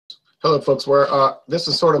Hello, folks. This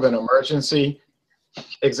is sort of an emergency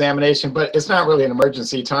examination, but it's not really an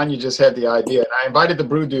emergency. Tanya just had the idea, and I invited the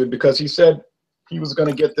brew dude because he said he was going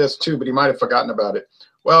to get this too, but he might have forgotten about it.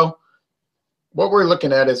 Well, what we're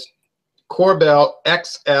looking at is Korbel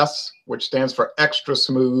XS, which stands for Extra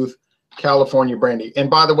Smooth California Brandy. And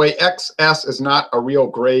by the way, XS is not a real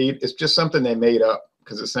grade. It's just something they made up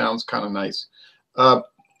because it sounds kind of nice.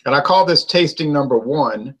 And I call this tasting number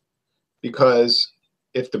 1 because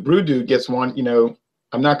if the brew dude gets one, you know,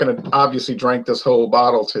 I'm not going to obviously drink this whole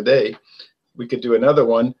bottle today. We could do another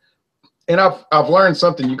one. And I've learned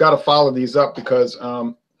something. You got to follow these up because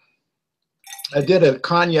I did a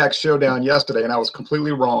cognac showdown yesterday and I was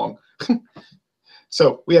completely wrong.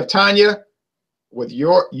 So we have Tanya with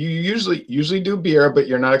you usually do beer, but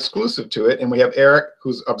you're not exclusive to it. And we have Eric,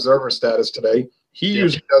 who's observer status today. He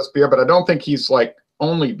usually does beer, but I don't think he's like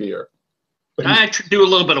only beer. But I do a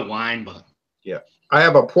little bit of wine, but yeah. I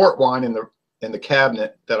have a port wine in the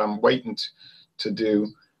cabinet that I'm waiting to do.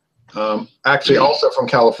 Actually, also from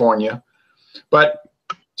California. But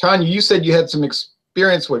Tanya, you said you had some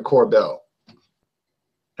experience with Korbel,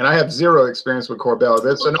 and I have 0 experience with Korbel.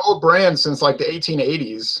 It's an old brand since like the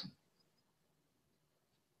 1880s.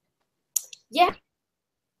 Yeah.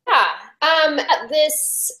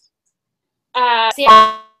 This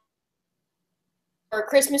for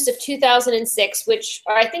Christmas of 2006, which,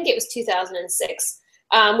 or I think it was 2006,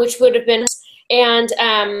 which would have been, and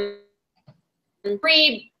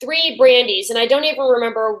three brandies, and I don't even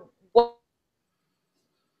remember what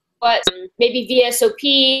maybe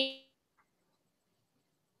VSOP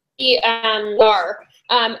are,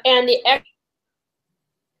 and the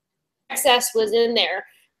XS was in there,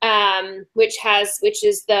 which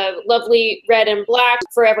is the lovely red and black,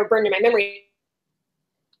 forever burned in my memory.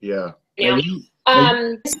 Yeah.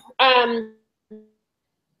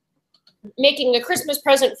 Making a Christmas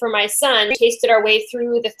present for my son, we tasted our way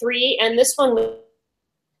through the 3, and this one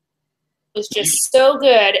was just so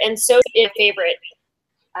good and so a favorite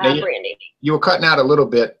brandy. You were cutting out a little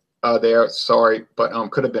bit there, sorry, but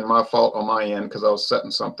could have been my fault on my end because I was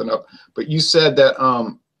setting something up. But you said that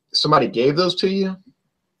somebody gave those to you?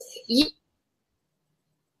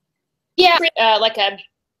 Yeah, like a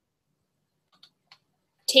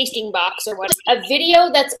tasting box or what. A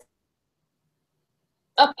video that's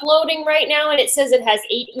uploading right now, and it says it has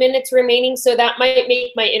 8 minutes remaining, so that might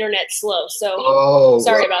make my internet slow. So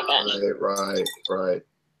sorry about that. Right.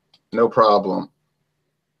 No problem.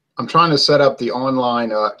 I'm trying to set up the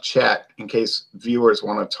online chat in case viewers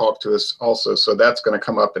want to talk to us also, so that's going to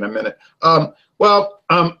come up in a minute.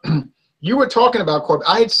 You were talking about Korbel.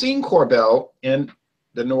 I had seen Korbel in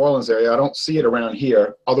the New Orleans area. I don't see it around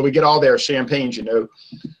here, although we get all their champagnes, you know.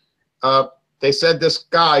 They said this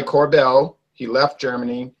guy, Korbel, he left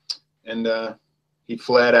Germany and he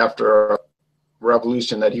fled after a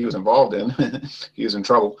revolution that he was involved in. He was in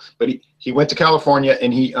trouble. But he went to California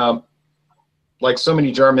and he, like so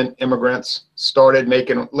many German immigrants, started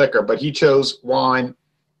making liquor. But he chose wine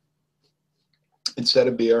instead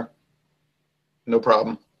of beer. No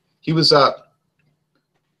problem. He was, I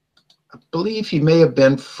believe he may have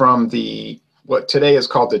been from what today is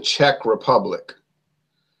called the Czech Republic.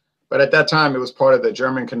 But at that time, it was part of the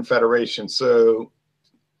German Confederation. So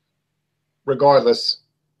regardless,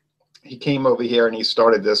 he came over here and he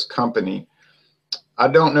started this company. I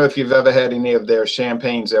don't know if you've ever had any of their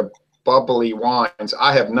champagnes, their bubbly wines.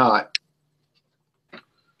 I have not.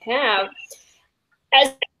 As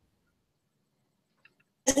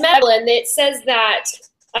Madeline, it says that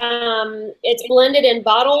it's blended and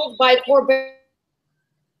bottled by Korbel,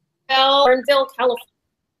 Warrenville, California.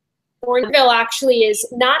 Warrenville actually is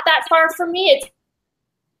not that far from me.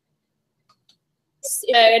 It's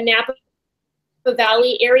a Napa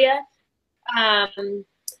Valley area,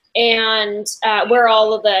 and where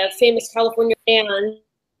all of the famous California, and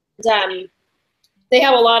they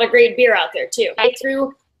have a lot of great beer out there too. I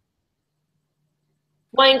threw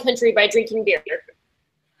wine country by drinking beer.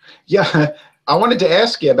 Yeah, I wanted to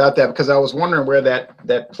ask you about that because I was wondering where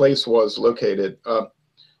that place was located.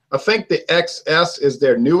 I think the XS is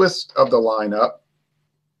their newest of the lineup.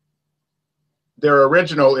 Their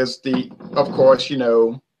original is of course, you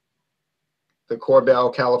know, the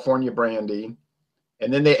Korbel California Brandy.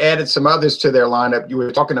 And then they added some others to their lineup. You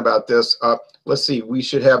were talking about this. Let's see, we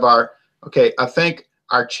should have okay, I think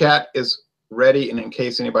our chat is ready, and in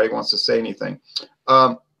case anybody wants to say anything.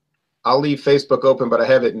 I'll leave Facebook open, but I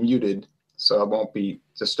have it muted, so I won't be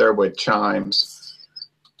disturbed with chimes.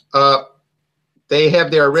 They have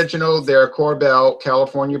their original, their Korbel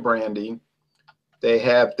California Brandy. They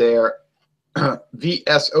have their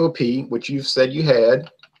VSOP, which you said you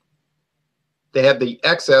had. They have the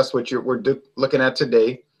XS, which we're looking at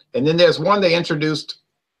today. And then there's one they introduced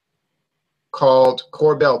called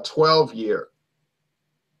Korbel 12 year,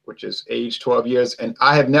 which is age 12 years. And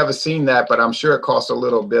I have never seen that, but I'm sure it costs a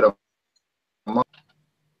little bit of money.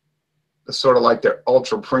 It's sort of like their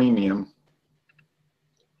ultra premium.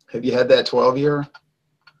 Have you had that 12 year?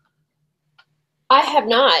 I have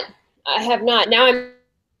not. I have not. Now I'm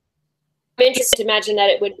interested to imagine that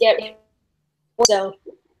it would get so.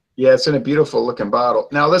 Yeah, it's in a beautiful looking bottle.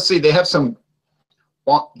 Now let's see. They have some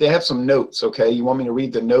notes. Okay, you want me to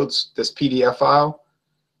read the notes? This PDF file.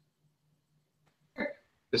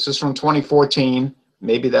 This is from 2014.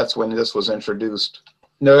 Maybe that's when this was introduced.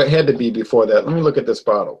 No, it had to be before that. Let me look at this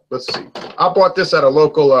bottle. Let's see. I bought this at a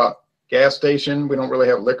local gas station. We don't really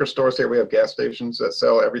have liquor stores here. We have gas stations that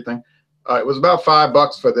sell everything. It was about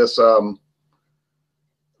 $5 for this.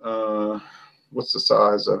 What's the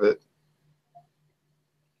size of it?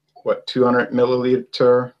 What, 200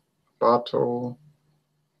 milliliter bottle?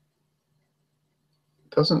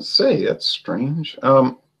 Doesn't say. That's strange.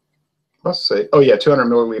 Let's say. Oh yeah, 200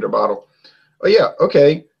 milliliter bottle. Oh yeah.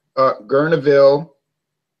 Okay. Guerneville,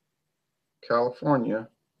 California.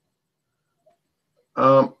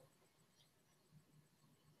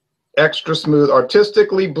 Extra smooth,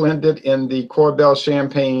 artistically blended in the Korbel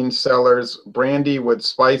champagne cellars, brandy with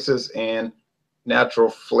spices and natural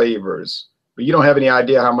flavors. But you don't have any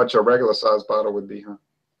idea how much a regular size bottle would be, huh?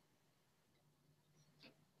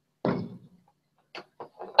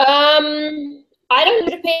 I don't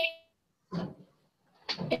need to pay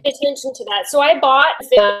attention to that. So I bought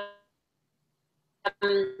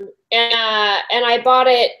and I bought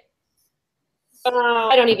it.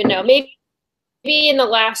 I don't even know. Maybe in the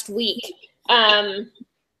last week. And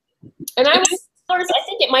I was, I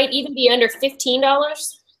think it might even be under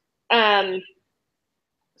 $15.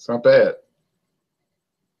 It's not bad.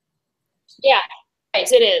 Yeah,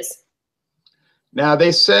 it is. Now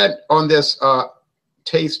they said on this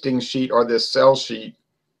tasting sheet or this sell sheet,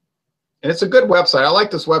 and it's a good website. I like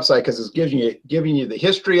this website because it's giving you the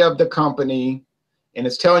history of the company, and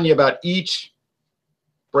it's telling you about each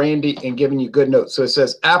brandy and giving you good notes. So it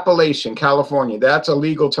says appellation, California. That's a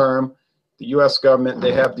legal term. The U.S. government,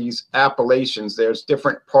 they have these appellations. There's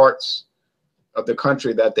different parts of the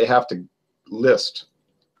country that they have to list.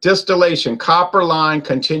 Distillation, copper line,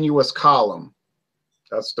 continuous column.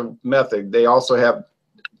 That's the method. They also have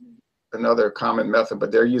another common method,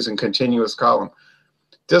 but they're using continuous column.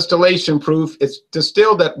 Distillation proof, it's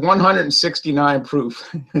distilled at 169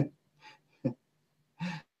 proof.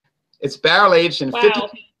 It's barrel aged in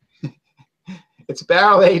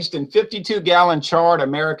 52-gallon charred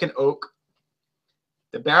American oak.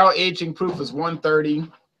 The barrel aging proof is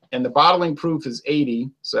 130, and the bottling proof is 80,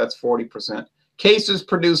 so that's 40%. Cases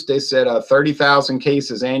produced, they said 30,000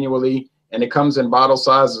 cases annually, and it comes in bottle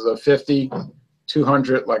sizes of 50,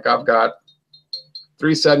 200, like I've got,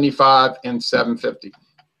 375, and 750.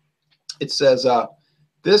 It says,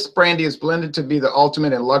 this brandy is blended to be the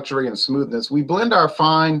ultimate in luxury and smoothness. We blend our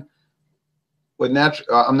fine with natural,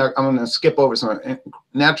 I'm going to skip over some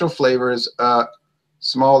natural flavors,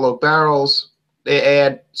 small oak barrels. They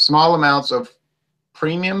add small amounts of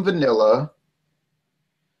premium vanilla,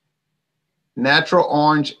 natural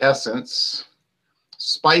orange essence,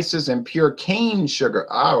 spices, and pure cane sugar.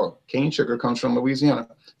 Oh, cane sugar comes from Louisiana.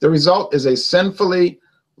 The result is a sinfully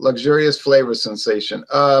luxurious flavor sensation.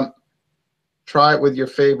 Try it with your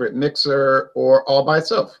favorite mixer or all by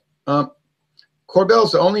itself. Korbel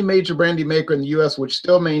is the only major brandy maker in the U.S. which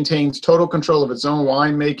still maintains total control of its own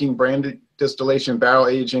winemaking, brandy distillation, barrel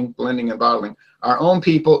aging, blending, and bottling. Our own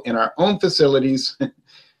people in our own facilities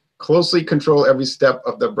closely control every step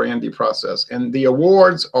of the brandy process. And the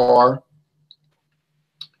awards are,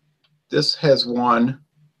 this has won,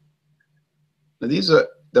 now these are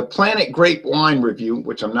the Planet Grape Wine Review,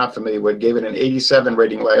 which I'm not familiar with, gave it an 87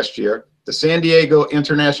 rating last year. The San Diego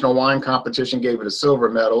International Wine Competition gave it a silver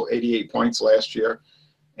medal, 88 points last year.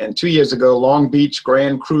 And 2 years ago, Long Beach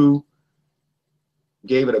Grand Cru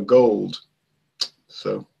gave it a gold.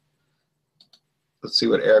 So let's see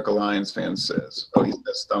what Eric Alliance fan says. Oh, he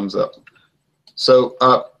says thumbs up. So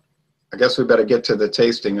I guess we better get to the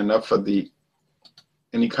tasting. Enough for the,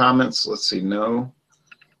 any comments? Let's see, no.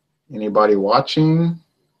 Anybody watching?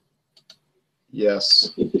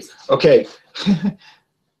 Yes. Okay.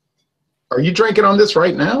 Are you drinking on this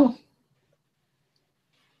right now?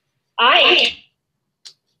 I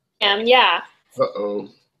am, yeah. Uh-oh.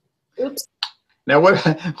 Oops. Now,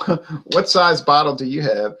 what size bottle do you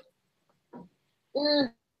have?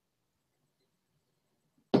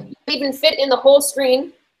 Even fit in the whole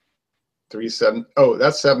screen. 3.7. Oh,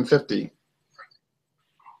 that's 750.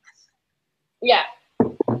 Yeah.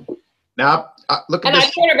 Now, look at and this.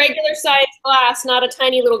 I poured a regular size glass, not a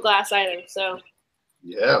tiny little glass either. So.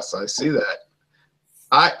 Yes, I see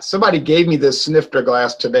that. Somebody gave me this snifter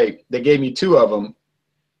glass today. They gave me 2 of them.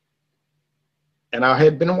 And I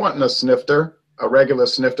had been wanting a snifter, a regular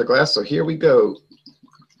snifter glass. So here we go.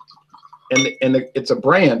 And it's a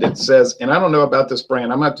brand. It says, and I don't know about this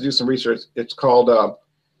brand. I'm going to have to do some research. It's called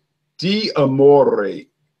D'Amore.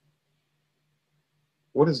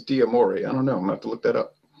 What is D'Amore? I don't know. I'm going to have to look that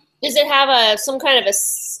up. Does it have some kind of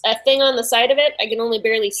a thing on the side of it? I can only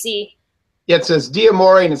barely see. Yeah, it says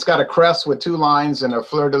D'Amore, and it's got a crest with 2 lines and a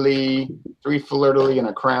fleur-de-lis, 3 fleur-de-lis, and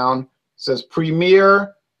a crown. It says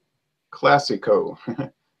Premier Classico.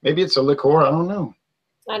 Maybe it's a liqueur. I don't know.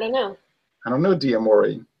 I don't know. I don't know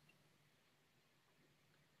D'Amore.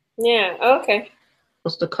 Yeah. Okay.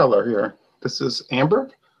 What's the color here? This is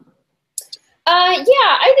amber?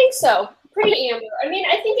 Yeah, I think so. Pretty amber. I mean,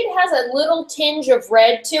 I think it has a little tinge of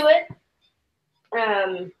red to it.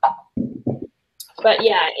 But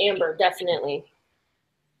yeah, amber, definitely.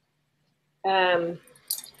 And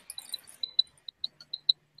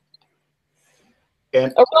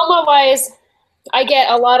aroma-wise, I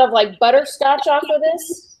get a lot of like butterscotch off of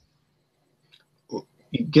this.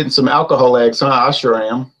 You getting some alcohol eggs, huh? I sure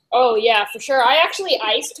am. Oh yeah, for sure. I actually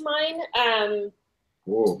iced mine,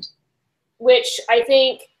 Whoa. which I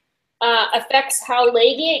think affects how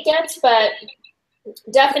leggy it gets, but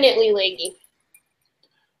definitely leggy.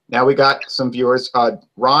 Now we got some viewers.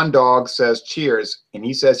 Ron Dog says cheers, and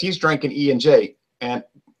he says he's drinking E&J. And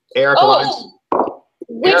Eric which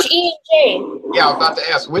Eric, E&J? Yeah, I was about to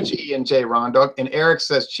ask which E&J, Ron Dog. And Eric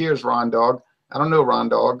says cheers, Ron Dog. I don't know Ron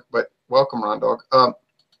Dog, but welcome, Ron Dog.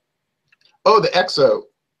 Oh, the XO.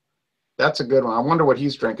 That's a good one. I wonder what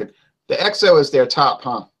he's drinking. The XO is their top,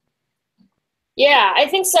 huh? Yeah, I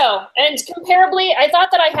think so. And comparably, I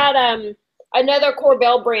thought that I had another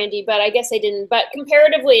Korbel Brandy, but I guess I didn't. But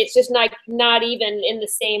comparatively, it's just not even in the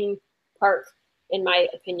same park, in my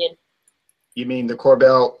opinion. You mean the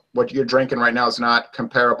Korbel, what you're drinking right now, is not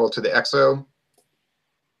comparable to the XO?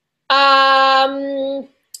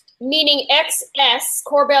 Meaning XS,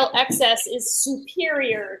 Korbel XS is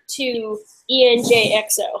superior to E&J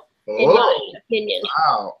XO, in my opinion.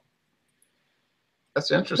 Wow.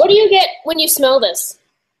 That's interesting. What do you get when you smell this?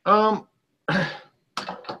 Give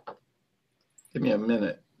me a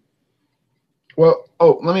minute. Well,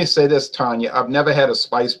 let me say this, Tanya. I've never had a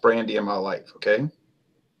spice brandy in my life, okay?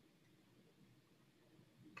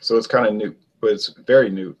 So it's kind of new, but it's very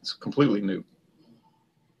new. It's completely new.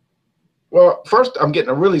 Well, first, I'm getting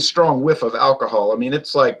a really strong whiff of alcohol. I mean,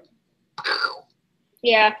 it's like...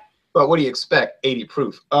 Yeah. But what do you expect? 80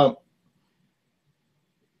 proof.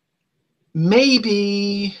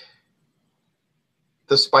 Maybe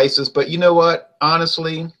the spices, but you know what?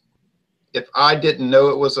 Honestly, if I didn't know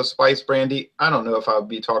it was a spice brandy, I don't know if I would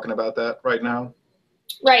be talking about that right now.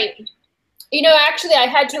 Right. You know, actually, I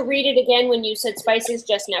had to read it again when you said spices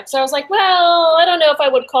just now. So I was like, well, I don't know if I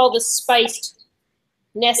would call this spiced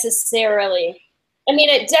necessarily. I mean,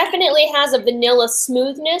 it definitely has a vanilla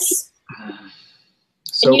smoothness.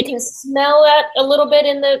 So, and you can smell that a little bit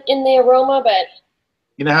in the aroma, but...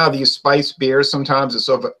 You know how these spice beers, sometimes it's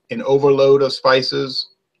sort of an overload of spices?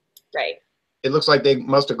 Right. It looks like they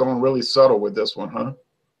must have gone really subtle with this one, huh?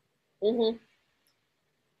 Mm-hmm.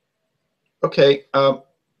 Okay. And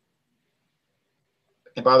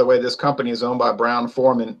by the way, this company is owned by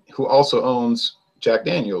Brown-Forman, who also owns Jack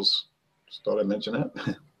Daniels. Just thought I'd mention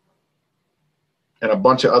that. And a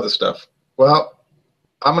bunch of other stuff. Well,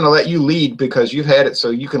 I'm going to let you lead because you've had it,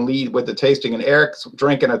 so you can lead with the tasting. And Eric's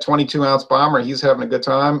drinking a 22-ounce bomber. He's having a good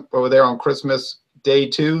time over there on Christmas Day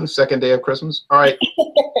 2, second day of Christmas. All right.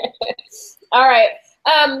 All right.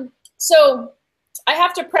 So I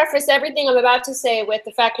have to preface everything I'm about to say with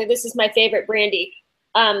the fact that this is my favorite brandy.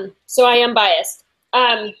 So I am biased.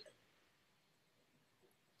 I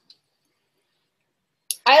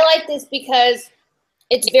like this because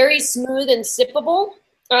it's very smooth and sippable.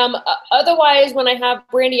 Otherwise, when I have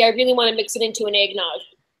brandy, I really want to mix it into an eggnog.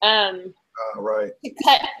 Right.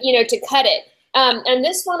 To cut it. And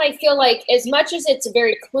this one, I feel like, as much as it's a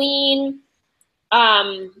very clean,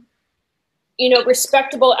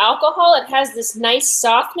 respectable alcohol, it has this nice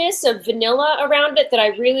softness of vanilla around it that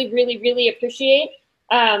I really, really, really appreciate.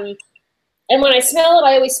 And when I smell it,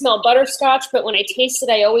 I always smell butterscotch, but when I taste it,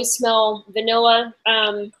 I always smell vanilla.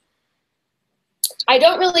 I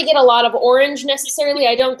don't really get a lot of orange necessarily.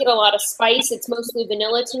 I don't get a lot of spice. It's mostly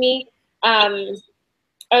vanilla to me. And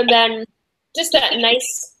then just that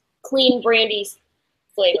nice, clean brandy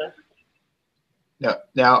flavor.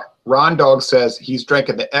 Now Ron Dog says he's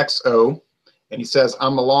drinking the XO, And he says,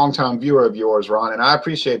 I'm a longtime viewer of yours, Ron. And I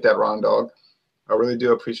appreciate that, Ron Dog. I really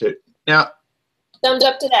do appreciate it. Now, thumbs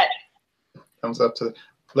up to that. Thumbs up to that.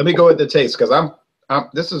 Let me go with the taste, because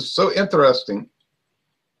this is so interesting.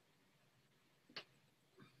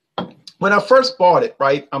 When I first bought it,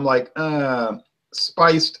 right, I'm like,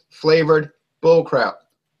 spiced, flavored, bull crap.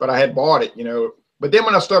 But I had bought it, you know. But then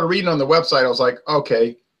when I started reading on the website, I was like,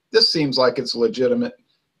 okay, this seems like it's legitimate.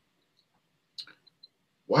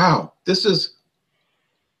 Wow, this is,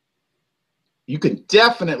 you can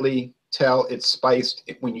definitely tell it's spiced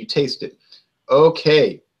when you taste it.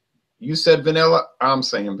 Okay, you said vanilla, I'm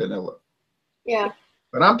saying vanilla. Yeah.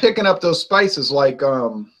 But I'm picking up those spices like,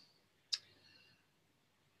 but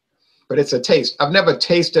it's a taste. I've never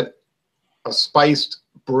tasted a spiced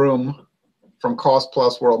broom from Cost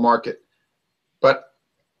Plus World Market, but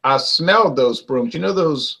I smelled those brooms. You know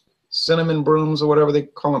those cinnamon brooms or whatever they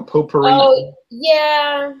call them, potpourri? Oh,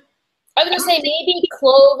 yeah. I was going to say maybe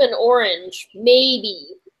clove and orange, maybe.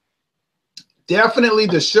 Definitely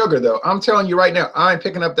the sugar, though. I'm telling you right now, I'm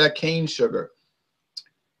picking up that cane sugar.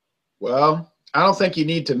 Well, I don't think you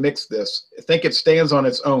need to mix this. I think it stands on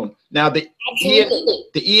its own. Now, the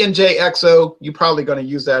E&J XO, you're probably going to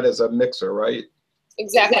use that as a mixer, right?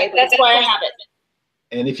 Exactly. That's why I have it.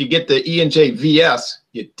 And if you get the E&J VS,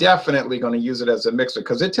 you're definitely going to use it as a mixer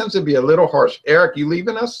because it tends to be a little harsh. Eric, you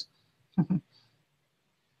leaving us?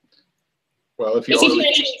 Well, if you are,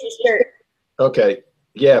 change your shirt. Okay,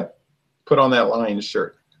 yeah, put on that Lions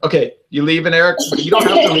shirt. Okay, you leaving, Eric? You don't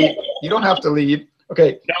have to leave. You don't have to leave.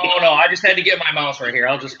 Okay. No, I just had to get my mouse right here.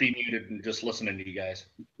 I'll just be muted and just listening to you guys.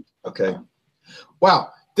 Okay.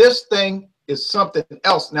 Wow, this thing is something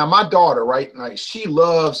else. Now, my daughter, right, like she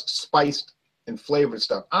loves spiced and flavored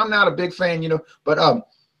stuff. I'm not a big fan, you know, but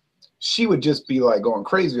she would just be like going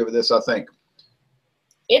crazy over this, I think.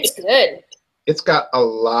 It's good. It's got a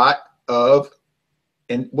lot of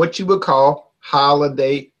and what you would call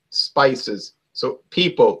holiday spices. So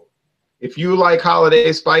people, if you like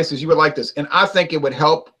holiday spices, you would like this. And I think it would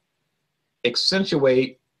help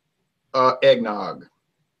accentuate eggnog.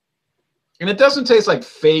 And it doesn't taste like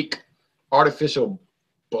fake artificial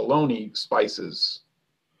bologna spices.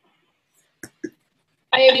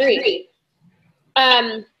 I agree.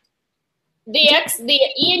 The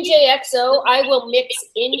E&J XO, I will mix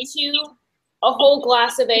into a whole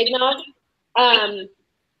glass of eggnog.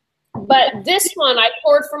 But this one I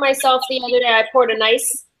poured for myself the other day. I poured a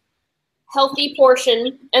nice healthy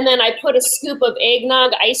portion, and then I put a scoop of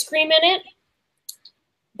eggnog ice cream in it.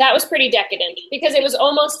 That was pretty decadent because it was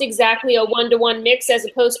almost exactly a 1-to-1 mix, as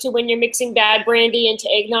opposed to when you're mixing bad brandy into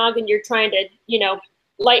eggnog and you're trying to, you know,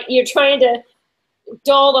 you're trying to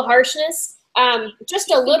dull the harshness.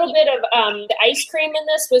 Just a little bit of the ice cream in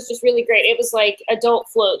this was just really great. It was like adult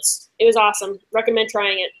floats. It was awesome. Recommend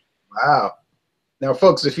trying it. Wow. Now,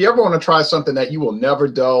 folks, if you ever want to try something that you will never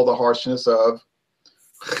dull the harshness of,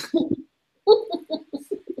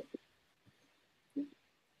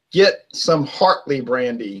 get some Hartley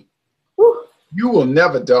brandy. Whew. You will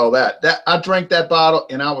never dull that. I drank that bottle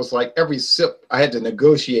and I was like, every sip, I had to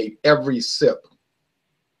negotiate every sip.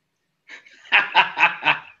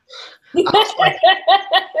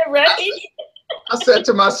 Right? I said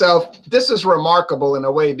to myself, this is remarkable in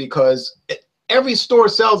a way because every store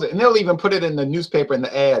sells it and they'll even put it in the newspaper in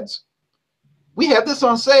the ads. We have this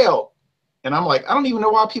on sale. And I'm like, I don't even know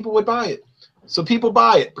why people would buy it. So people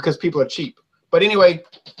buy it because people are cheap. But anyway,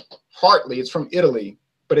 Hartley, it's from Italy,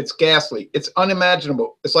 but it's ghastly. It's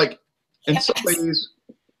unimaginable. It's like, in some ways,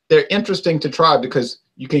 they're interesting to try because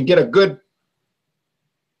you can get a good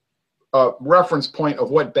reference point of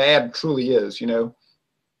what bad truly is, you know?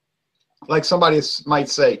 Like somebody might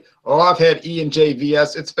say, oh, I've had E&J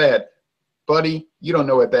VS, it's bad. Buddy, you don't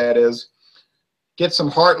know what bad is. Get some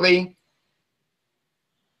Hartley.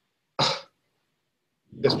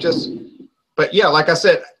 It's just, but yeah, like I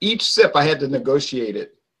said, each sip I had to negotiate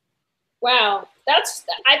it. Wow,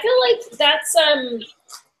 I feel like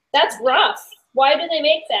that's rough. Why do they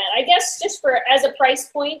make that? I guess just as a price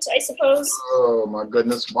point, I suppose. Oh my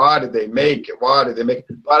goodness, why did they make it? Why did they make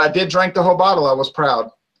it? But I did drink the whole bottle. I was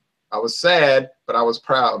proud. I was sad, but I was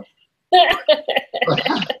proud.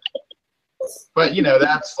 But you know,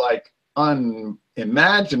 that's like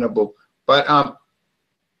unimaginable. But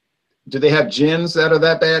do they have gins that are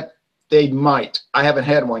that bad? They might. I haven't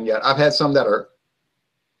had one yet. I've had some that are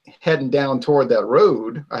heading down toward that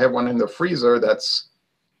road. I have one in the freezer that's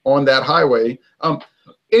on that highway.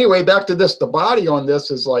 Anyway, back to this. The body on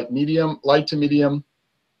this is like medium, light to medium.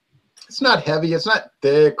 It's not heavy. It's not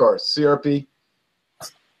thick or syrupy.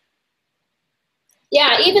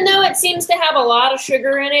 Yeah, even though it seems to have a lot of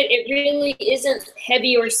sugar in it, it really isn't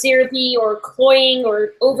heavy or syrupy or cloying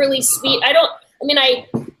or overly sweet. I don't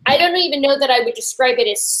even know that I would describe it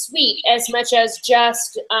as sweet as much as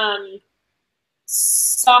just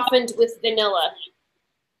softened with vanilla.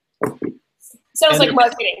 Sounds like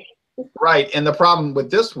marketing. Right, and the problem with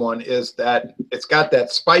this one is that it's got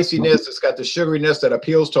that spiciness, it's got the sugariness that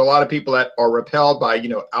appeals to a lot of people that are repelled by,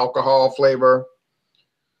 alcohol flavor.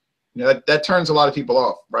 That turns a lot of people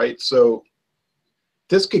off, right? So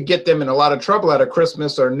this could get them in a lot of trouble at a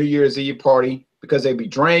Christmas or New Year's Eve party because they'd be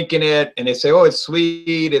drinking it and they say, oh, it's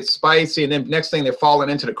sweet, it's spicy, and then next thing they're falling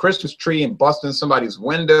into the Christmas tree and busting somebody's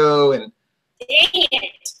window. And dang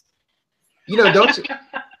it.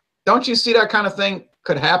 Don't you see that kind of thing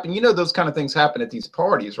could happen? Those kind of things happen at these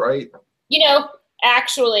parties, right?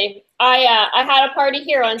 Actually, I had a party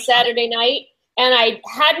here on Saturday night, and I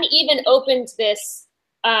hadn't even opened this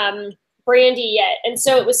brandy yet, and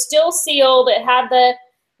so it was still sealed. It had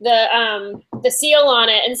the seal on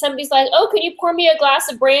it, and somebody's like, "Oh, can you pour me a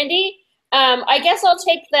glass of brandy?" I guess I'll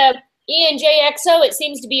take the E&J XO. It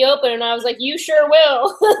seems to be open, and I was like, "You sure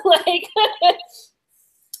will." Like,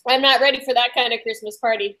 I'm not ready for that kind of Christmas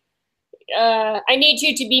party. I need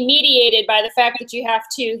you to be mediated by the fact that you have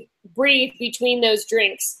to breathe between those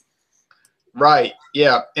drinks. Right.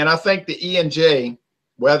 Yeah, and I think the E&J,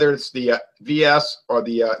 whether it's the VS or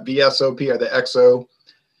the VSOP or the XO,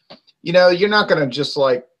 you're not going to just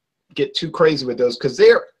like get too crazy with those because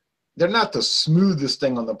they're not the smoothest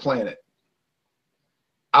thing on the planet.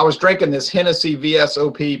 I was drinking this Hennessy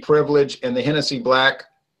VSOP Privilege and the Hennessy Black.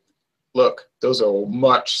 Look, those are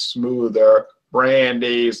much smoother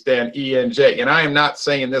brandies than E&J. And I am not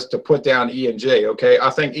saying this to put down E&J, okay? I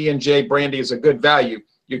think E&J brandy is a good value.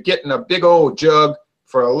 You're getting a big old jug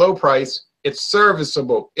for a low price. It's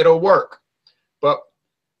serviceable. It'll work. But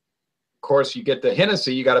of course, you get the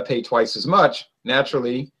Hennessy, you got to pay twice as much,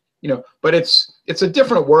 naturally, but it's a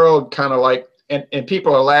different world, kind of like, and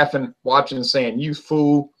people are laughing, watching, saying, you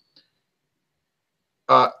fool.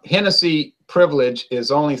 Hennessy Privilege is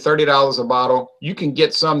only $30 a bottle. You can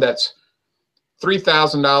get some that's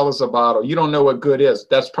 $3,000 a bottle. You don't know what good is.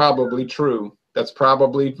 That's probably true. That's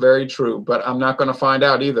probably very true, but I'm not going to find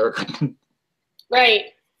out either. Right.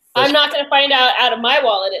 I'm not going to find out of my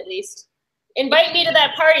wallet, at least. Invite me to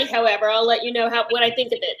that party, however. I'll let you know what I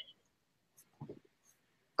think of it.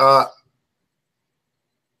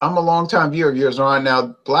 I'm a longtime viewer of yours, Ron.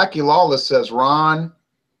 Now, Blackie Lawless says, Ron,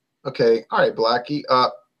 okay, all right, Blackie,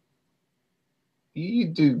 you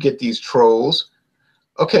do get these trolls.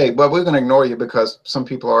 Okay, but we're going to ignore you because some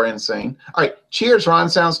people are insane. All right, cheers, Ron.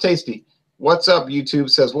 Sounds tasty. What's up, YouTube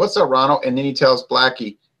says, what's up, Ronald? And then he tells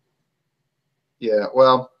Blackie, yeah,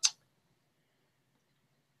 well,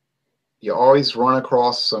 you always run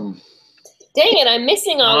across some. Dang it, I'm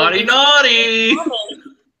missing all of these. Naughty.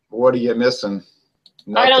 What are you missing?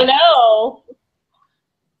 Nothing. I don't know.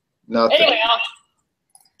 Nothing. Anyway, I'll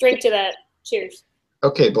drink to that. Cheers.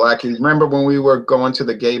 Okay, Blackie, remember when we were going to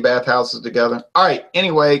the gay bathhouses together? All right,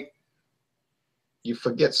 anyway, you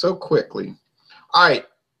forget so quickly. All right,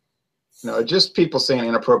 no, just people saying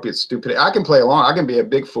inappropriate stupidity. I can play along. I can be a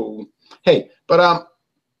big fool. Hey, but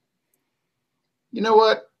you know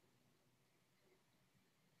what?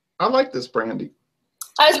 I like this brandy.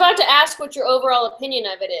 I was about to ask what your overall opinion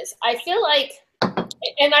of it is. I feel like,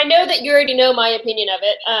 and I know that you already know my opinion of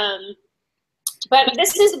it, but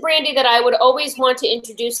this is the brandy that I would always want to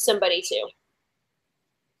introduce somebody to.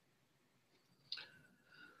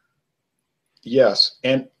 Yes,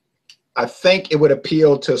 and I think it would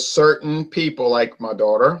appeal to certain people like my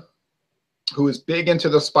daughter, who is big into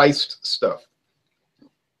the spiced stuff.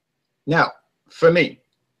 Now, for me,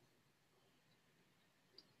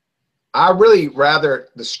 I really rather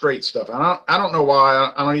the straight stuff. I don't know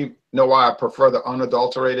why. I don't even know why I prefer the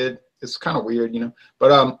unadulterated. It's kind of weird,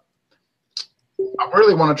 but I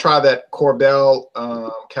really want to try that Korbel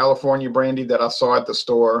California brandy that I saw at the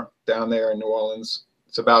store down there in New Orleans.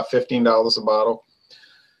 It's about $15 a bottle.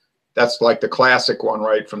 That's like the classic one,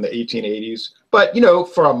 right, from the 1880s. But,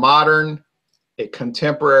 for a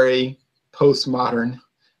contemporary, postmodern,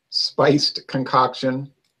 spiced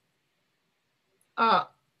concoction,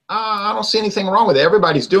 I don't see anything wrong with it.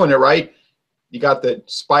 Everybody's doing it, right? You got the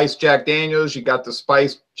spiced Jack Daniels, you got the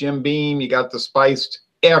spiced Jim Beam, you got the spiced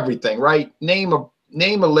everything, right? Name a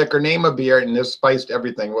liquor, name a beer, and there's spiced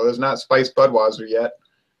everything. Well, there's not spiced Budweiser yet,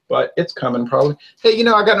 but it's coming probably. Hey,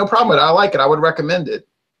 I got no problem with it. I like it. I would recommend it.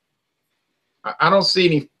 I don't see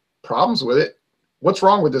any problems with it. What's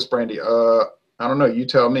wrong with this brandy? I don't know. You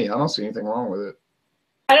tell me. I don't see anything wrong with it.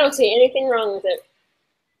 I don't see anything wrong with it.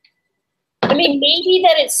 I mean, maybe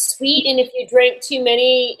that it's sweet, and if you drink too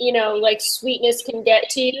many, you know, like sweetness can get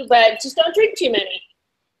to you, but just don't drink too many.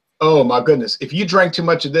 Oh my goodness. If you drank too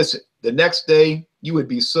much of this, the next day you would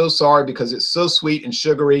be so sorry because it's so sweet and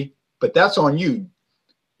sugary, but that's on you.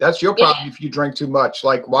 That's your problem if you drink too much.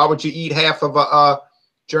 Like, why would you eat half of a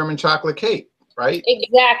German chocolate cake, right?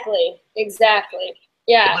 Exactly. Exactly.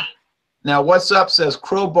 Yeah. Now, what's up says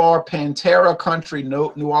Crowbar, Pantera Country,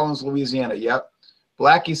 New Orleans, Louisiana. Yep.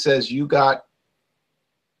 Blackie says you got,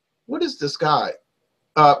 what is this guy?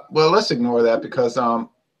 Well, let's ignore that because,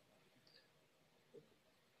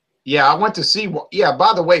 yeah, I went to see, yeah,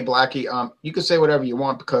 by the way, Blackie, you can say whatever you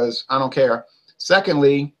want because I don't care.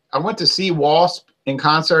 Secondly, I went to see Wasp in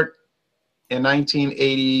concert in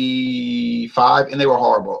 1985, and they were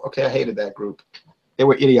horrible. Okay, I hated that group. They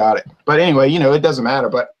were idiotic. But anyway, you know, it doesn't matter.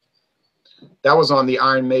 But that was on the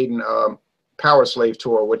Iron Maiden Power Slave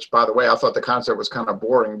tour, which, by the way, I thought the concert was kind of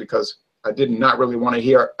boring because I did not really want to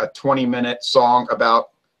hear a 20-minute song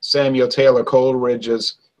about Samuel Taylor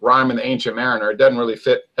Coleridge's Rhyme in the Ancient Mariner. It doesn't really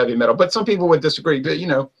fit heavy metal. But some people would disagree. But, you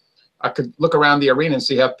know, I could look around the arena and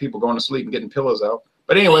see half people going to sleep and getting pillows out.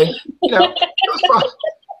 But anyway, you know, it was fine.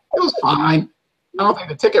 It was fine. I don't think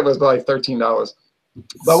the ticket was like $13.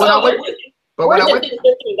 But when I went,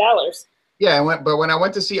 $13. Yeah, but when I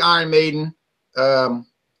went to see Iron Maiden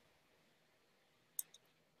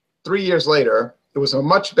 3 years later, it was a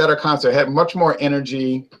much better concert. It had much more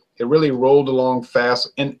energy. It really rolled along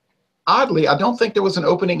fast. And oddly, I don't think there was an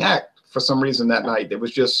opening act for some reason that night. It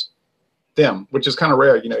was just them, which is kind of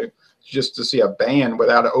rare, you know, just to see a band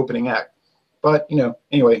without an opening act. But, you know,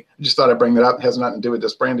 anyway, I just thought I'd bring that up. It has nothing to do with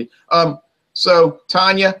this brandy. So,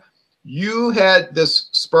 Tanya, you had this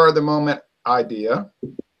spur of the moment idea,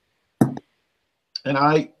 and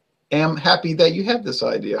I am happy that you had this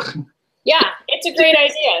idea. Yeah, it's a great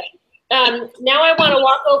idea. Now I want to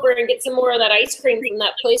walk over and get some more of that ice cream from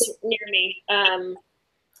that place near me.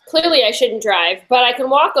 Clearly I shouldn't drive, but I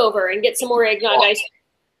can walk over and get some more eggnog ice cream.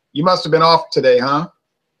 You must have been off today, huh?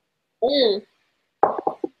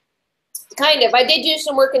 Kind of. I did do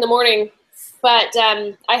some work in the morning, but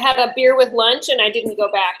I had a beer with lunch and I didn't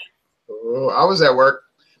go back. Oh, I was at work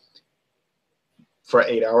for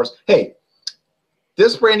 8 hours. Hey,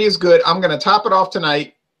 this brandy is good. I'm going to top it off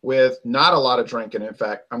tonight with not a lot of drinking. In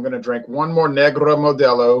fact, I'm going to drink one more Negra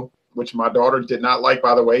Modelo, which my daughter did not like,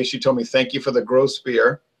 by the way. She told me, thank you for the gross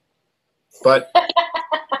beer. But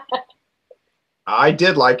I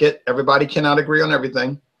did like it. Everybody cannot agree on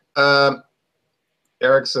everything.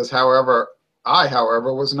 Eric says, however,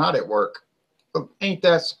 was not at work. Oh, ain't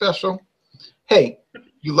that special? Hey,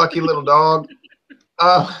 you lucky little dog.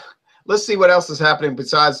 Let's see what else is happening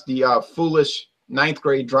besides the foolish 9th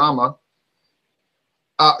grade drama.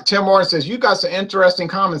 Tim Warren says, you got some interesting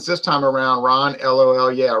comments this time around, Ron.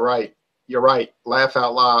 LOL. Yeah, right. You're right. Laugh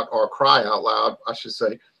out loud, or cry out loud, I should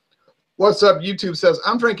say. What's up? YouTube says,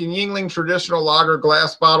 I'm drinking Yingling traditional lager,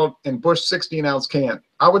 glass bottle, and Busch 16-ounce can.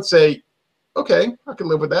 I would say, okay, I can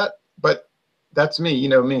live with that, but that's me, you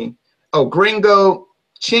know me. Oh, Chingo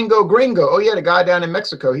Gringo. Oh, yeah, the guy down in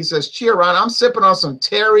Mexico. He says, cheer, Ron. I'm sipping on some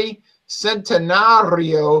Terry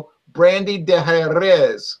Centenario Brandy de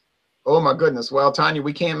Jerez. Oh, my goodness. Well, Tanya,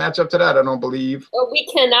 we can't match up to that, I don't believe. Oh, we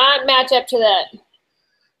cannot match up to that.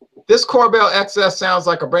 This Korbel XS sounds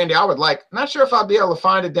like a brandy I would like. Not sure if I'll be able to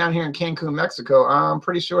find it down here in Cancun, Mexico. I'm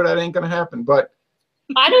pretty sure that ain't going to happen, but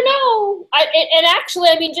I don't know. And actually,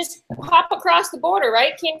 I mean, just hop across the border,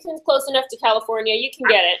 right? Cancun's close enough to California. You can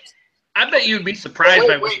get it. I bet you'd be surprised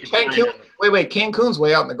by what you find. Wait, Cancun's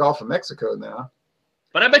way out in the Gulf of Mexico now.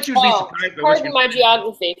 But I bet you'd be surprised by what you Pardon my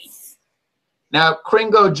geography. Now,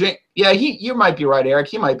 yeah, you might be right, Eric.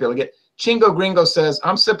 He might be able to get. Chingo Gringo says,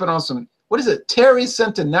 I'm sipping on some, what is it? Terry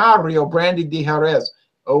Centenario Brandy de Jerez.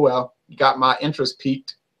 Oh, well, you got my interest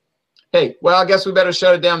piqued. Hey, well, I guess we better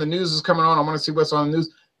shut it down. The news is coming on. I want to see what's on the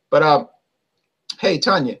news. But, hey,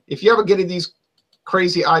 Tanya, if you ever get these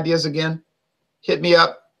crazy ideas again, hit me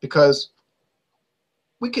up because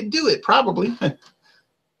we could do it probably.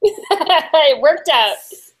 It worked out.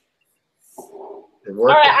 All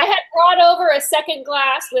right, I had brought over a second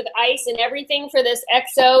glass with ice and everything for this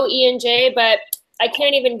XO E&J, but I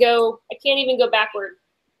can't even go backward.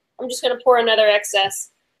 I'm just going to pour another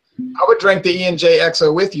XS. I would drink the E&J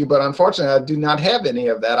XO with you, but unfortunately, I do not have any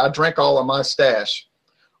of that. I drank all of my stash.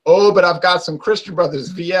 Oh, but I've got some Christian Brothers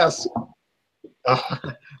VS.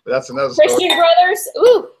 That's another story. Christian Brothers?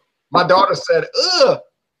 Ooh. My daughter said, ugh,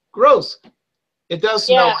 gross. It does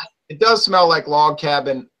smell. Yeah. It does smell like log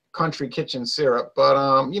cabin country kitchen syrup,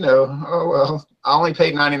 but you know, oh well. I only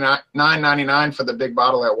paid $9.99 for the big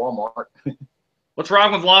bottle at Walmart. What's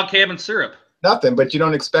wrong with log cabin syrup? Nothing, but you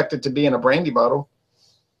don't expect it to be in a brandy bottle.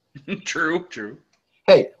 True, true.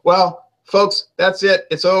 Hey, well, folks, that's it.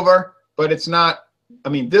 It's over, but it's not. I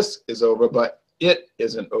mean, this is over, but it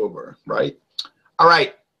isn't over, right? All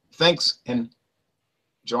right. Thanks, and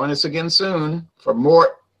join us again soon for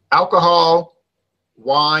more alcohol,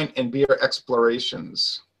 wine, and beer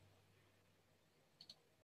explorations.